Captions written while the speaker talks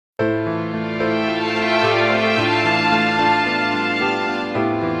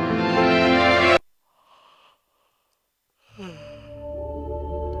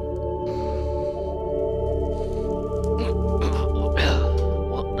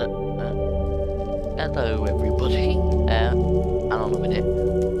Hello everybody, hang on a minute,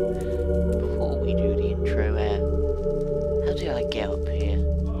 before we do the intro, how did I get up here?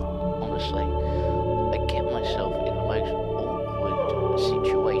 Honestly, I get myself in the most awkward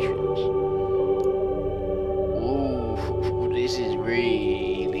situations. Ooh, this is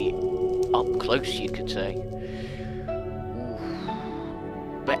really up close, you could say. Ooh.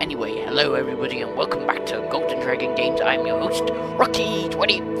 But anyway, hello everybody and welcome back to Golden Dragon Games. I'm your host, Rocky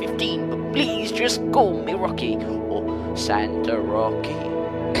 2015, but please just call me Rocky, or Santa Rocky.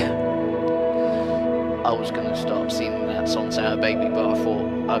 I was gonna start singing that song, Santa Baby, but I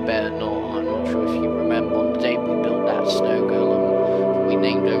thought I better not. I'm not sure if you remember on the day we built that snow golem we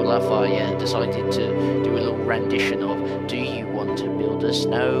named Olaf, I decided to do a little rendition of Do You Want to Build a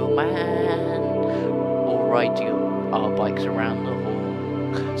Snowman? Or ride our bikes around the hall.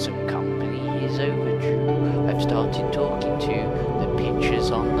 Some company is overdue. I've started talking to the pictures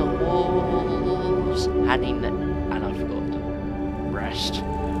on the walls. And I forgot the rest.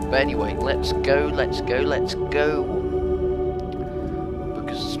 But anyway, let's go.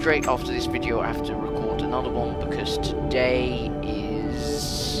 Because straight after this video I have to record another one, because today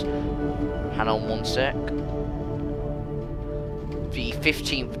is... hang on one sec. The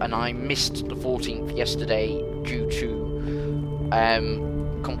 15th, and I missed the 14th yesterday due to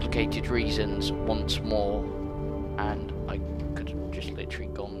complicated reasons once more. And I could have just literally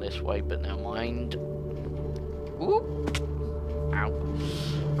gone this way, but never mind. Whoop. Ow.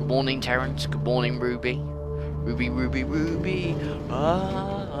 Good morning, Terence. Good morning, Ruby. Ruby.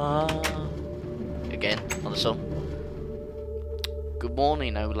 Again, another song. Good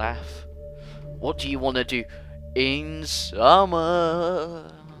morning, Olaf. What do you want to do in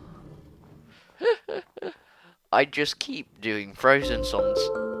summer? I just keep doing Frozen songs.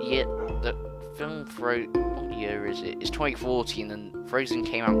 Yet the film what year is it? It's 2014, and Frozen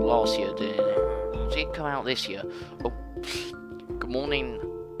came out last year, didn't it? Did it come out this year? Oh, good morning,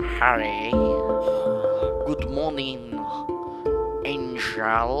 Harry. Good morning,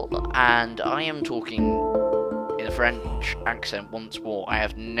 Angel. And I am talking in a French accent once more. I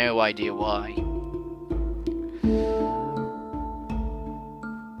have no idea why.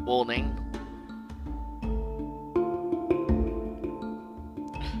 Morning.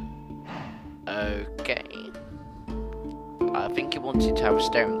 Okay. I think he wanted to have a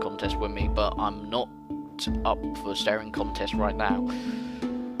staring contest with me, but I'm not up for a staring contest right now.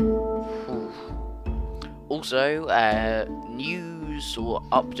 Also, news or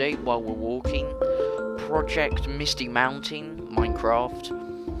update while we're walking. Project Misty Mountain Minecraft.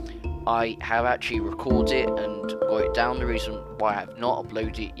 I have actually recorded and got it down. The reason why I have not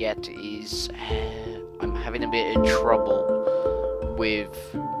uploaded it yet is I'm having a bit of trouble with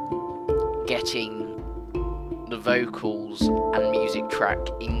getting the vocals and music track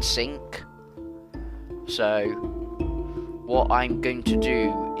in sync. So what I'm going to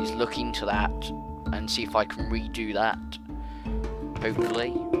do is look into that and see if I can redo that,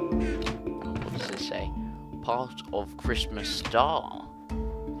 hopefully. What does this say? Part of Christmas Star.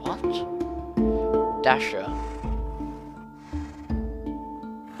 What? Dasher.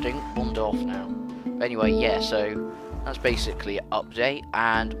 Don't wander off now. But anyway, yeah, so that's basically an update.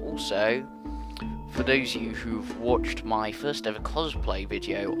 And also, for those of you who've watched my first ever cosplay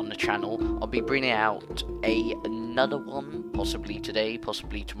video on the channel, I'll be bringing out another one, possibly today,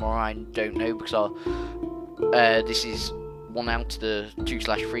 possibly tomorrow, I don't know, because this is one out of the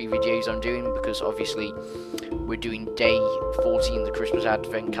 2/3 videos I'm doing, because obviously we're doing day 14 of the Christmas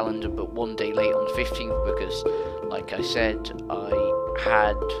Advent Calendar, but one day late on the 15th, because, like I said, I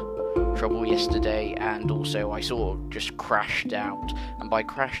had trouble yesterday, and also I sort of just crashed out, and by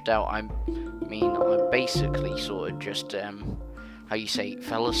crashed out, I basically sort of just, how you say,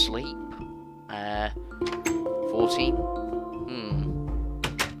 fell asleep. 14?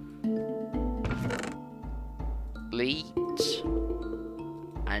 Leads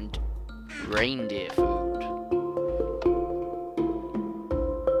and reindeer food.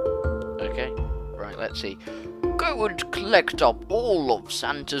 Okay, right, let's see. Go and collect up all of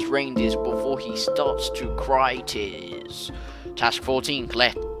Santa's reindeers before he starts to cry tears. Task 14,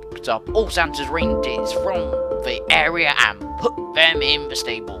 collect up all Santa's reindeers from the area and put them in the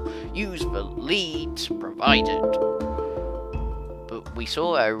stable. Use the leads provided. But we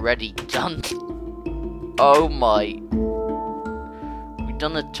saw already done. Oh my. We've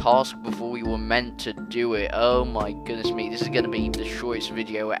done a task before we were meant to do it. Oh my goodness me. This is going to be the shortest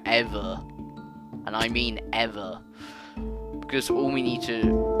video ever. And I mean ever. Because all we need to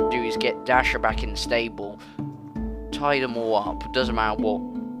do is get Dasher back in the stable. Tie them all up. Doesn't matter what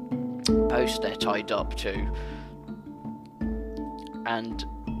post they're tied up to. And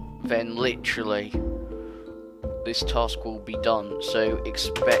then literally this task will be done. So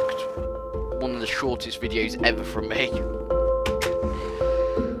expect one of the shortest videos ever from me.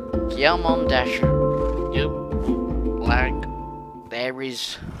 Come on, Dasher. Yep. Lag. There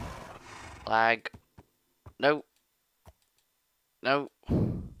is lag. No. No.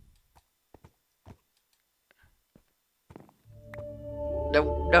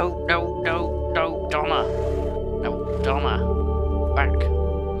 No, no, no, no, no, Donna. No, Donna. Back.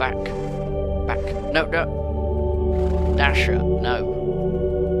 No, no. Dasher, no.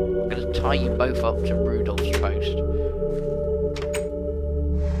 I'm gonna tie you both up to Rudolph's post.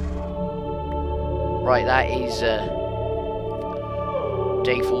 Right, that is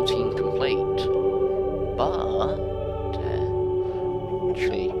day 14 complete. But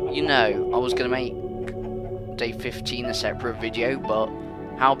actually, you know, I was gonna make day 15 a separate video, but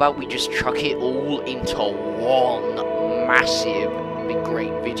how about we just chuck it all into one massive big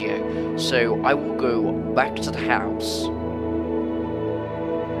great video? So I will go back to the house.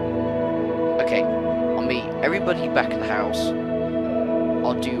 Okay, I'll meet everybody back at the house.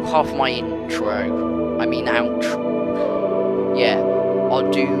 I'll do half my intro. I mean outro. Yeah,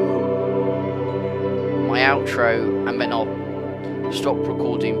 I'll do my outro and then I'll stop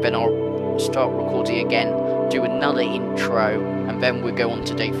recording, then I'll start recording again, do another intro, and then we'll go on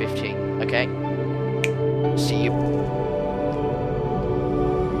to day 15, okay? See you.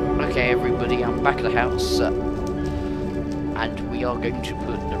 Okay, everybody, I'm back at the house, and we are going to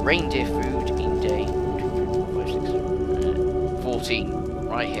put the reindeer food in day 14,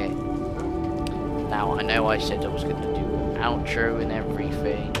 right here. Now, I know I said I was going to do an outro and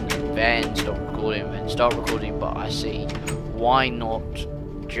everything, then stop recording, then start recording, but I see, why not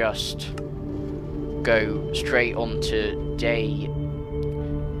just go straight on to day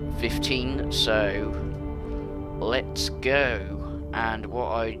 15, so let's go. And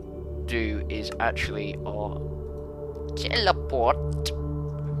what I do is actually teleport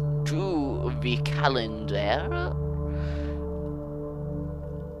to the calendar.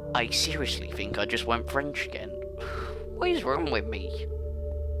 I seriously think I just went French again. What is wrong with me?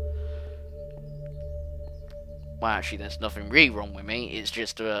 Well, actually, there's nothing really wrong with me. It's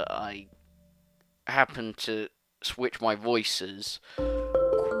just I happen to switch my voices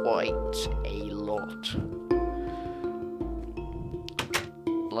quite a lot.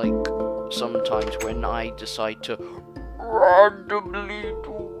 Like, sometimes when I decide to randomly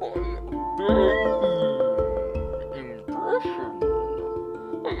do my impression,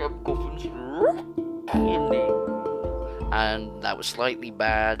 I have gotten killing. And that was slightly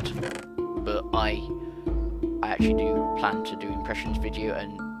bad, but I actually do plan to do impressions video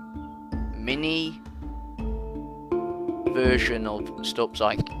and mini version of stop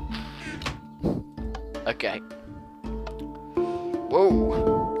sign. Okay.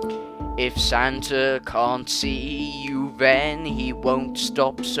 Whoa. If Santa can't see you, then he won't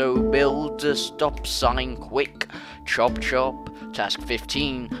stop, so build a stop sign quick. Chop chop. Task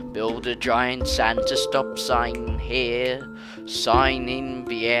 15. Build a giant Santa stop sign here. Sign in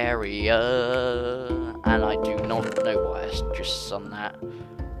the area. And I do not know why I just done that.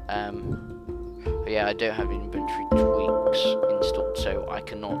 But yeah, I don't have inventory tweaks installed, so I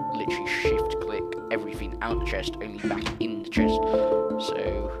cannot literally shift click everything out the chest, only back in the chest.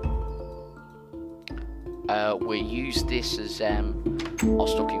 So we'll use this as our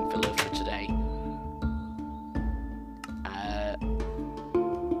stocking filler for today.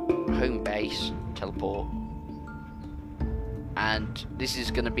 Home base, teleport, and this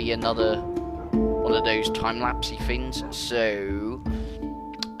is going to be another one of those time-lapsey things, so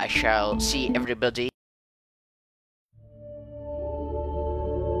I shall see everybody.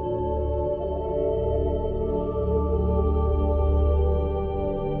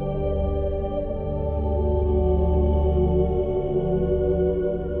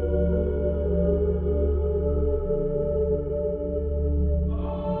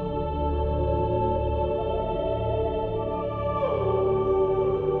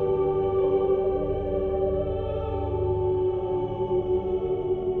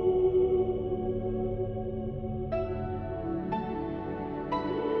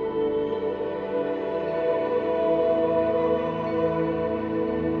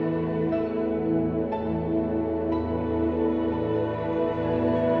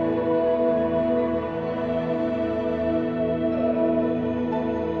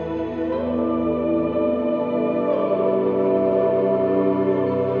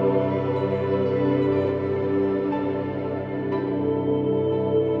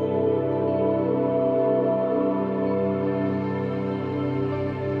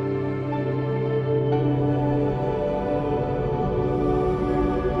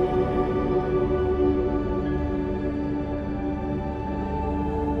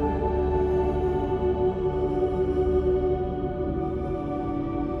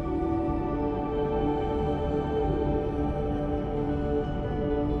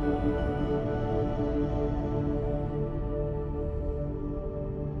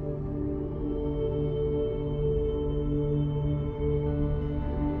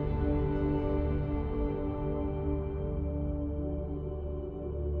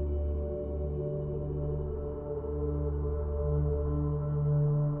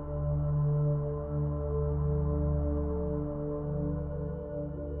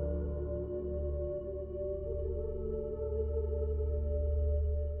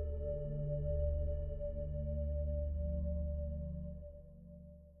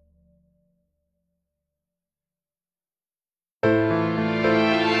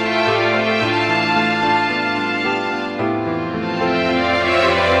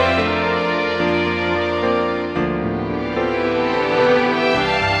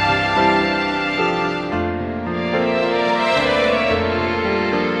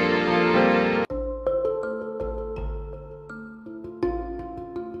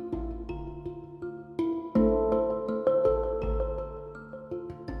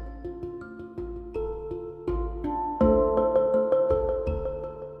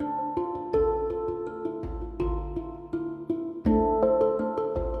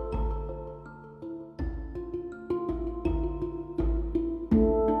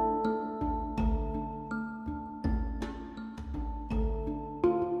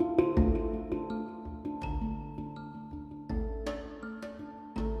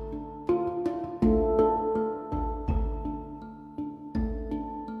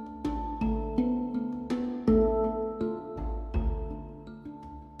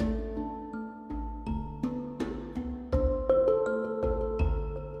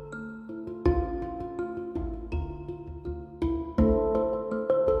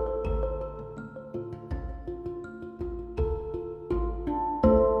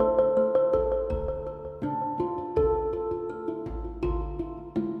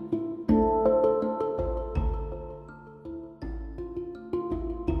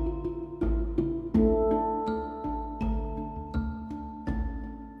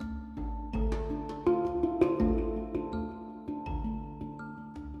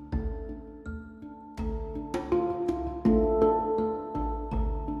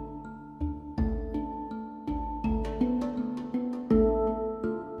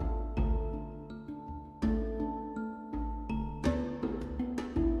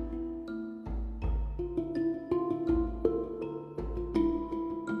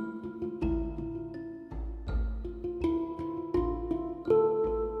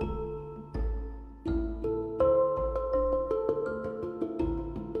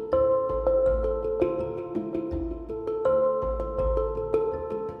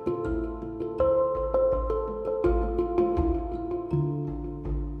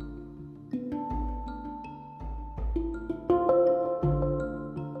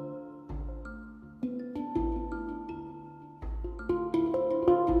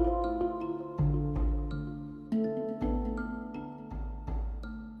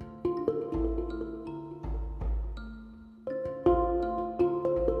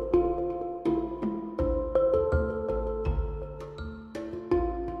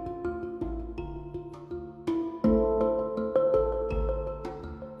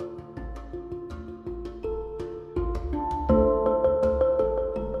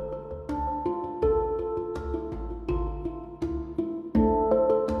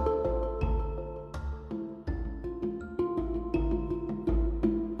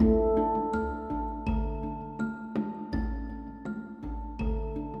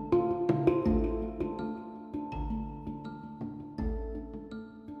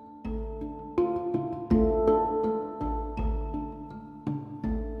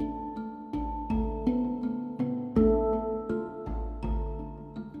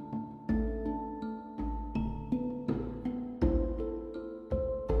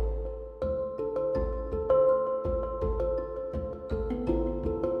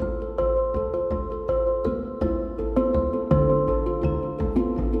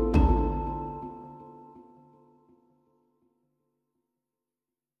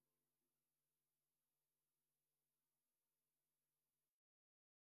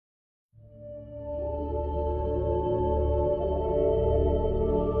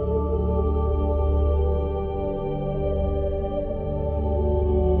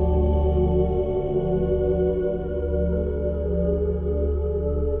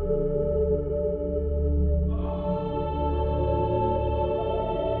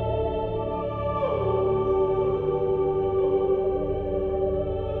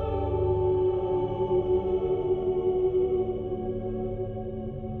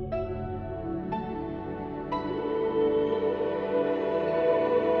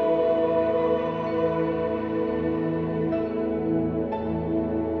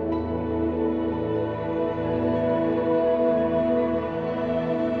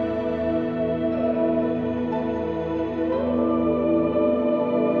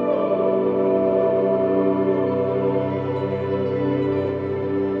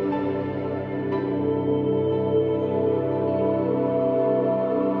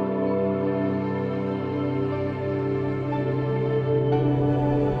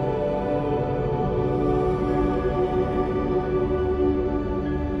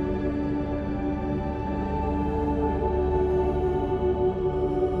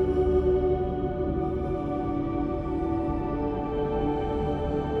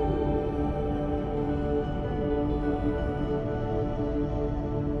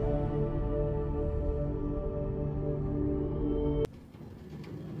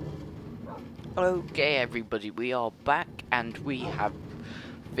 Okay everybody, we are back and we have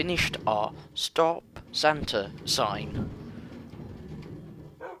finished our Stop Santa sign.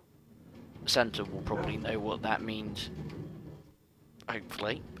 Santa will probably know what that means,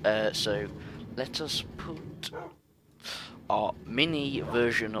 hopefully. So let us put our mini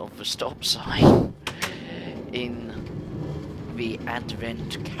version of the stop sign in the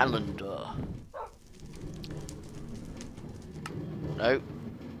advent calendar. No.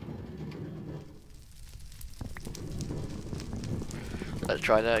 Let's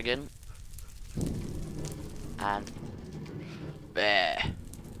try that again. And there.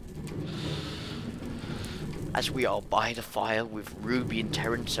 As we are by the fire with Ruby and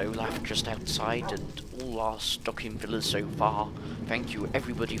Terence Olaf just outside and all our stocking fillers so far, thank you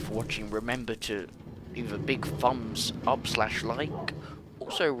everybody for watching. Remember to leave a big thumbs up / like.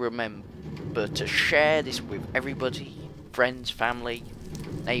 Also remember to share this with everybody, friends, family,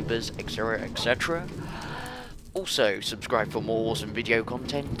 neighbours, etc, etc. Also subscribe for more awesome video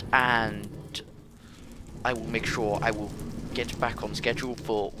content, and I will make sure I will get back on schedule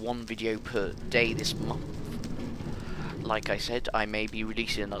for 1 video per day this month. Like I said, I may be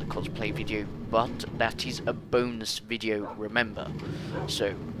releasing another cosplay video, but that is a bonus video, remember.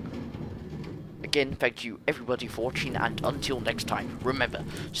 So, again, thank you everybody for watching, and until next time, remember,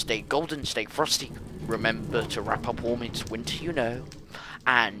 stay golden, stay frosty, remember to wrap up warm, it's winter, you know,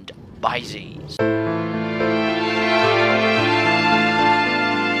 and bye-sies.